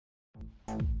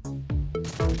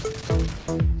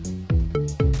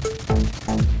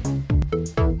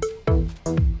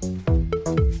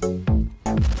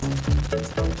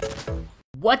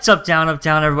What's up, down,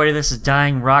 everybody? This is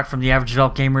Dyingrock from the Average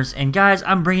Adult Gamers, and guys,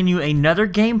 I'm bringing you another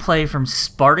gameplay from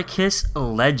Spartacus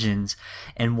Legends.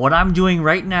 And what I'm doing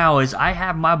right now is I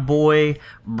have my boy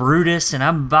Brutus, and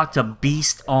I'm about to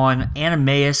beast on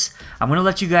Oenomaus. I'm gonna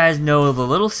let you guys know the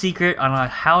little secret on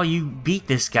how you beat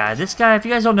this guy. This guy, if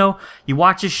you guys don't know, you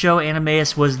watch his show.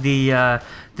 Oenomaus was the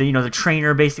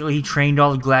trainer. Basically, he trained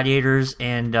all the gladiators,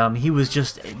 and he was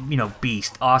just,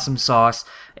 beast, awesome sauce.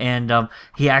 And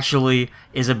he actually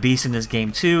is a beast in this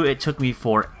game too. It took me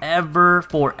forever,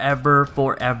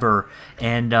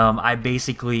 and I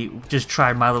basically just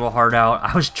tried my little heart out.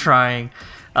 I was trying.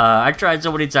 I tried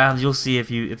so many times. You'll see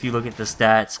if you look at the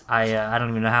stats. I don't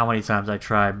even know how many times I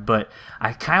tried, but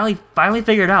I finally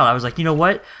figured it out. I was like, you know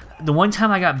what? The one time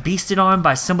I got beasted on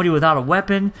by somebody without a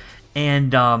weapon,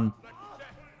 and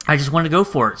I just wanted to go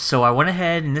for it. So I went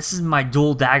ahead, and this is my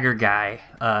dual dagger guy,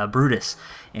 Brutus.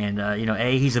 And,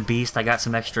 he's a beast. I got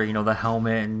some extra, the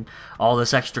helmet and all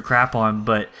this extra crap on.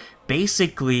 But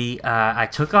basically, I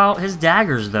took out his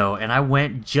daggers, though, and I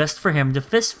went just for him to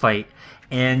fist fight.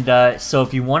 And so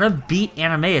if you want to beat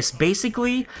Oenomaus,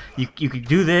 basically, you could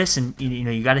do this, and,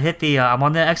 you got to hit the, I'm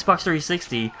on the Xbox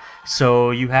 360,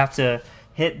 so you have to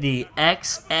hit the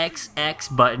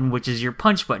XXX button, which is your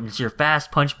punch button. It's your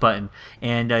fast punch button,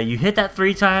 and you hit that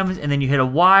 3 times, and then you hit a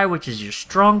Y, which is your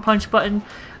strong punch button,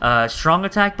 strong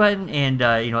attack button, and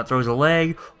it throws a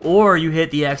leg. Or you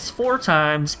hit the X 4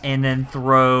 times and then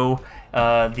throw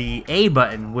the A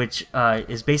button, which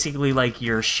is basically like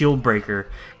your shield breaker.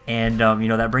 And,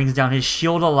 that brings down his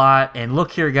shield a lot. And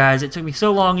look here, guys, it took me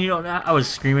so long. I was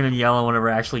screaming and yelling whenever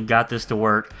I actually got this to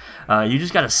work. You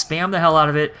just got to spam the hell out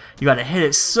of it. You got to hit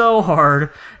it so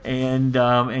hard, and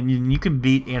you can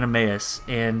beat Oenomaus.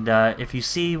 And if you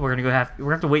see, we're gonna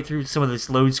have to wait through some of this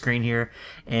load screen here.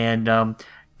 And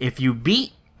if you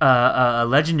beat a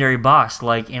legendary boss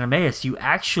like Oenomaus, you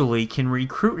actually can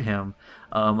recruit him.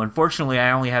 Unfortunately,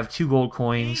 I only have 2 gold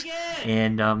coins,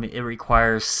 and it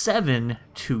requires 7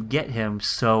 to get him.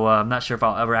 So I'm not sure if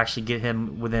I'll ever actually get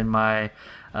him within my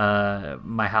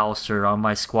my house or on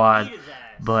my squad.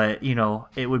 But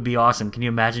it would be awesome. Can you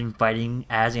imagine fighting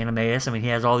as Oenomaus? I mean, he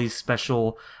has all these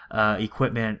special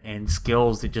equipment and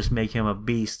skills that just make him a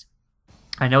beast.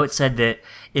 I know it said that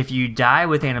if you die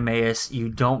with Oenomaus, you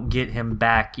don't get him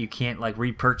back. You can't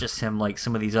repurchase him like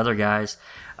some of these other guys.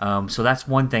 So that's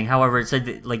one thing. However, it said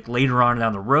that later on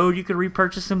down the road you could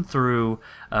repurchase him through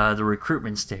the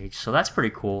recruitment stage. So that's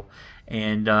pretty cool.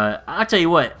 And I'll tell you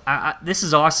what, this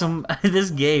is awesome. This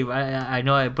game, I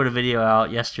know I put a video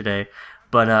out yesterday,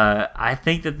 but I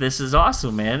think that this is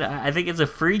awesome, man. I think it's a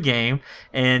free game,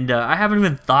 and I haven't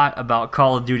even thought about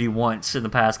Call of Duty once in the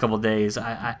past couple days.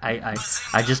 I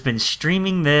just been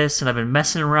streaming this, and I've been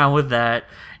messing around with that,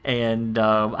 and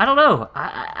I don't know.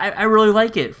 I really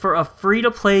like it for a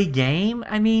free-to-play game.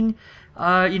 I mean,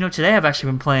 today I've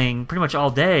actually been playing pretty much all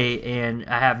day, and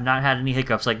I have not had any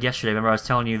hiccups like yesterday. Remember I was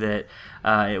telling you that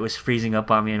it was freezing up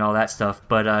on me and all that stuff,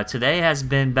 but today has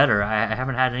been better. I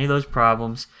haven't had any of those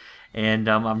problems. And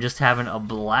I'm just having a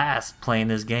blast playing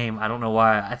this game. I don't know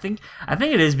why. I think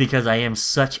it is because I am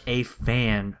such a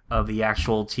fan of the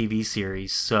actual TV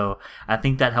series. So I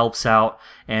think that helps out.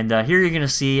 And here you're going to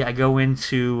see I go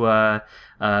into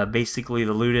basically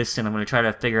the Ludus, and I'm going to try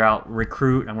to figure out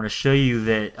recruit. I'm going to show you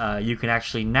that you can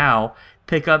actually now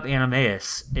pick up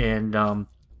Oenomaus, and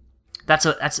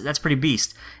that's pretty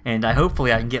beast. And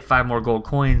hopefully I can get 5 more gold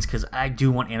coins, because I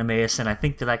do want Oenomaus, and I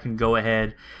think that I can go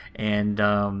ahead and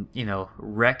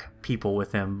wreck people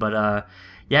with him. But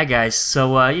yeah, guys,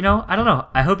 so I don't know.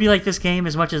 I hope you like this game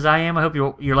as much as I am. I hope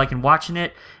you're liking watching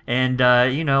it, and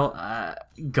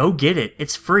go get it.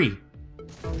 It's free.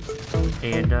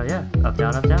 And yeah, up,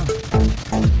 down, up,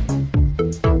 down.